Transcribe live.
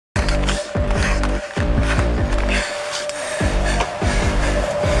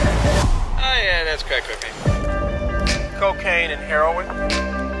cocaine and heroin.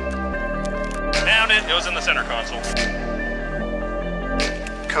 Found it. It was in the center console.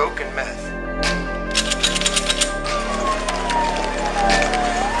 Coke and meth.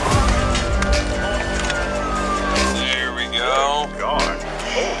 There we go. Oh, God.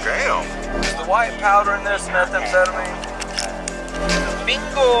 Oh, damn. Is the white powder in this methamphetamine?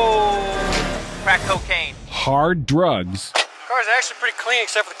 Bingo! Crack cocaine. Hard drugs, Car's actually pretty clean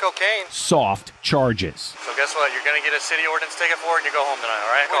except for the cocaine. soft charges. So guess what? You're gonna get a city ordinance ticket for it and you go home tonight,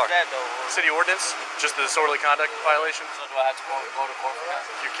 all right? What's that though? City ordinance, just the disorderly conduct violation. So do I have to go to court for that?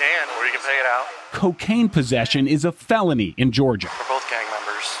 You can, or you can pay it out. Cocaine possession is a felony in Georgia, We're both gang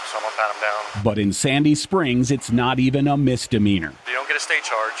members, so I'm gonna pat them down. but in Sandy Springs, it's not even a misdemeanor. You don't get a state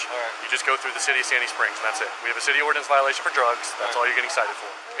charge. You just go through the city of Sandy Springs, and that's it. We have a city ordinance violation for drugs. That's all you're getting cited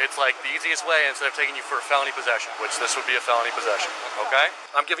for. It's like the easiest way instead of taking you for a felony possession, which this would be a felony possession. Okay?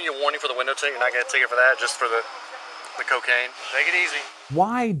 I'm giving you a warning for the window tint. You're not getting a ticket for that, just for the cocaine. Take it easy.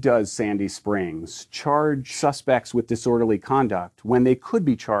 Why does Sandy Springs charge suspects with disorderly conduct when they could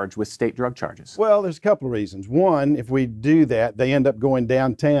be charged with state drug charges? Well, there's a couple of reasons. One, if we do that, they end up going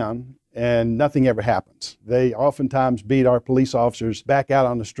downtown and nothing ever happens. They oftentimes beat our police officers back out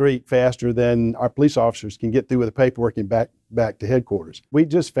on the street faster than our police officers can get through with the paperwork and back to headquarters. We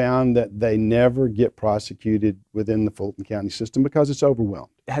just found that they never get prosecuted within the Fulton County system because it's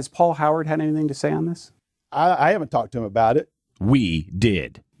overwhelmed. Has Paul Howard had anything to say on this? I haven't talked to him about it. We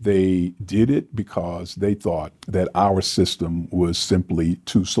did. They did it because they thought that our system was simply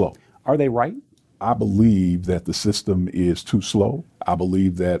too slow. Are they right? I believe that the system is too slow. I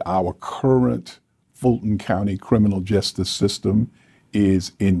believe that our current Fulton County criminal justice system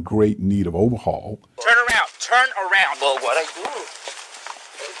is in great need of overhaul. Turn around. Turn around. Well, what I do?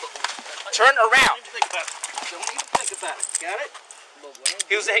 Turn around. Don't even think about it. Got it?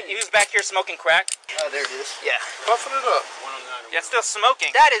 He was back here smoking crack. Oh, there it is. Yeah. Puffing it up. Yeah, still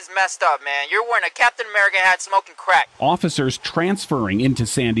smoking. That is messed up, man. You're wearing a Captain America hat smoking crack. Officers transferring into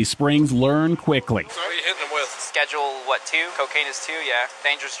Sandy Springs learn quickly. So what are you hitting them with? Schedule, what, 2? Cocaine is 2, yeah.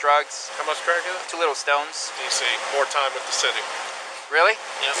 Dangerous drugs. How much crack is it? 2 little stones. DC, more time with the city. Really?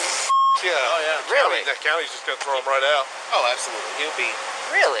 Yeah. Yeah. Oh, yeah. Really? That county's just gonna throw them right out. Oh, absolutely. He'll be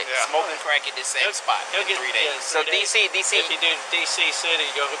Really? Yeah. smoking crack at the same spot He'll in get 3 days. So DC. If you do DC City,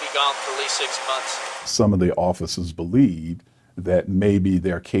 you'll be gone for at least 6 months. Some of the officers believed that maybe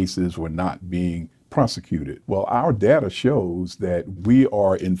their cases were not being prosecuted. Well, our data shows that we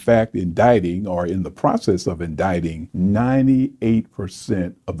are in fact indicting or in the process of indicting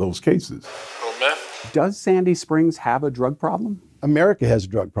 98% of those cases. Little meth. Does Sandy Springs have a drug problem? America has a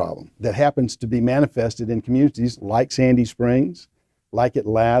drug problem that happens to be manifested in communities like Sandy Springs, like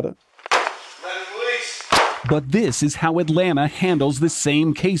Atlanta. But this is how Atlanta handles the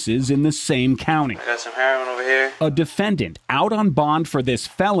same cases in the same county. I got some heroin over here. A defendant out on bond for this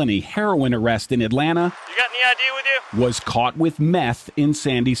felony heroin arrest in Atlanta You got any idea with you? was caught with meth in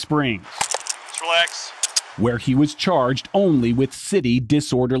Sandy Springs, Just relax. where he was charged only with city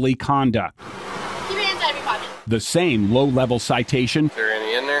disorderly conduct. Keep your hands out of your pocket. The same low-level citation Is there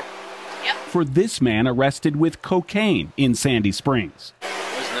any in there? Yep. for this man arrested with cocaine in Sandy Springs.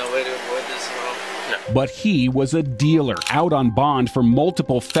 There's no way to avoid this at all. But he was a dealer out on bond for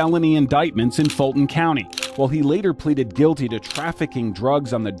multiple felony indictments in Fulton County. While he later pleaded guilty to trafficking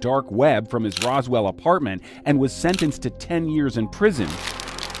drugs on the dark web from his Roswell apartment and was sentenced to 10 years in prison,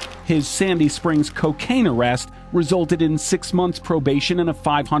 his Sandy Springs cocaine arrest resulted in 6 months probation and a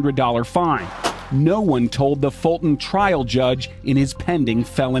 $500 fine. No one told the Fulton trial judge in his pending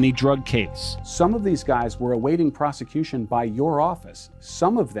felony drug case. Some of these guys were awaiting prosecution by your office.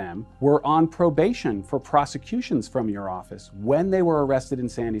 Some of them were on probation for prosecutions from your office when they were arrested in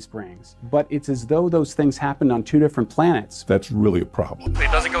Sandy Springs. But it's as though those things happened on 2 different planets. That's really a problem.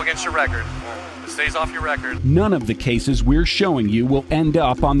 It doesn't go against your record. It stays off your record. None of the cases we're showing you will end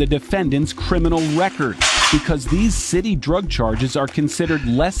up on the defendant's criminal record, because these city drug charges are considered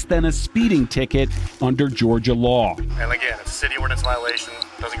less than a speeding ticket under Georgia law. And again, it's a city ordinance violation.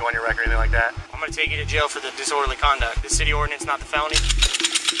 Doesn't go on your record or anything like that. I'm going to take you to jail for the disorderly conduct. The city ordinance, not the felony.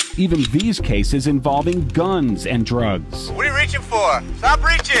 Even these cases involving guns and drugs. What are you reaching for? Stop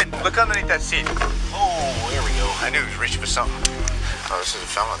reaching! Look underneath that seat. Oh, there we go. I knew he was reaching for something. Oh, this is a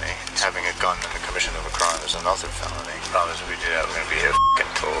felony. Having a gun in the commission of a crime is another felony. Promise if we do that, we're going to be here f***ing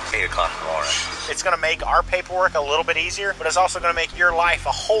till 8 o'clock in the morning. It's going to make our paperwork a little bit easier, but it's also going to make your life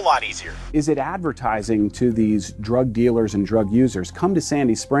a whole lot easier. Is it advertising to these drug dealers and drug users, come to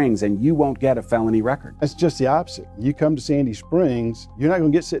Sandy Springs and you won't get a felony record? That's just the opposite. You come to Sandy Springs, you're not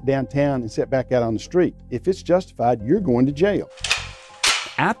going to get sit downtown and sit back out on the street. If it's justified, you're going to jail.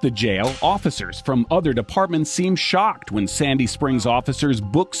 At the jail, officers from other departments seem shocked when Sandy Springs officers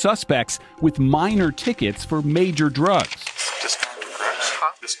book suspects with minor tickets for major drugs. Discount for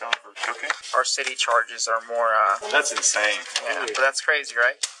crack. Discount for cocaine. Our city charges are more, That's insane. yeah, but that's crazy,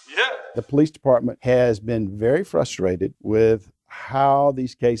 right? Yeah. The police department has been very frustrated with how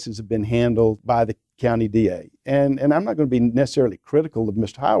these cases have been handled by the county DA. And I'm not going to be necessarily critical of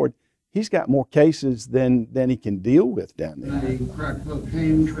Mr. Howard. He's got more cases than he can deal with down there. A crack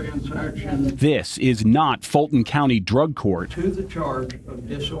cocaine transaction This is not Fulton County Drug Court. to the charge of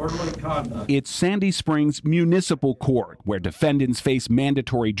disorderly conduct. It's Sandy Springs Municipal Court, where defendants face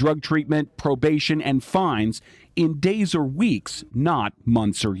mandatory drug treatment, probation, and fines in days or weeks, not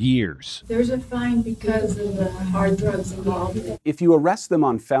months or years. There's a fine because of the hard drugs involved. If you arrest them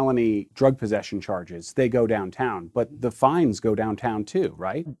on felony drug possession charges, they go downtown, but the fines go downtown too,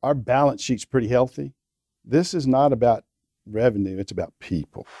 right? Our balance sheet's pretty healthy. This is not about revenue, it's about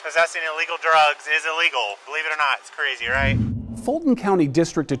people. Possessing illegal drugs is illegal. Believe it or not, it's crazy, right? Fulton County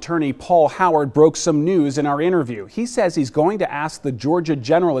District Attorney Paul Howard broke some news in our interview. He says he's going to ask the Georgia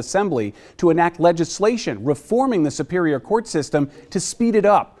General Assembly to enact legislation reforming the Superior Court system to speed it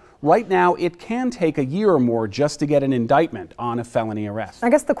up. Right now, it can take a year or more just to get an indictment on a felony arrest. I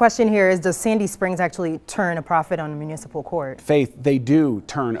guess the question here is, does Sandy Springs actually turn a profit on a municipal court? Faith, they do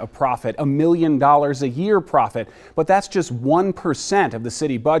turn a profit, $1 million a year profit, but that's just 1% of the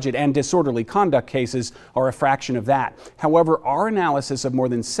city budget, and disorderly conduct cases are a fraction of that. However, our analysis of more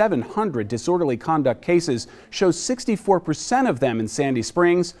than 700 disorderly conduct cases shows 64% of them in Sandy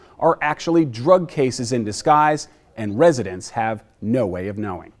Springs are actually drug cases in disguise, and residents have no way of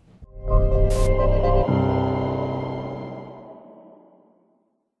knowing.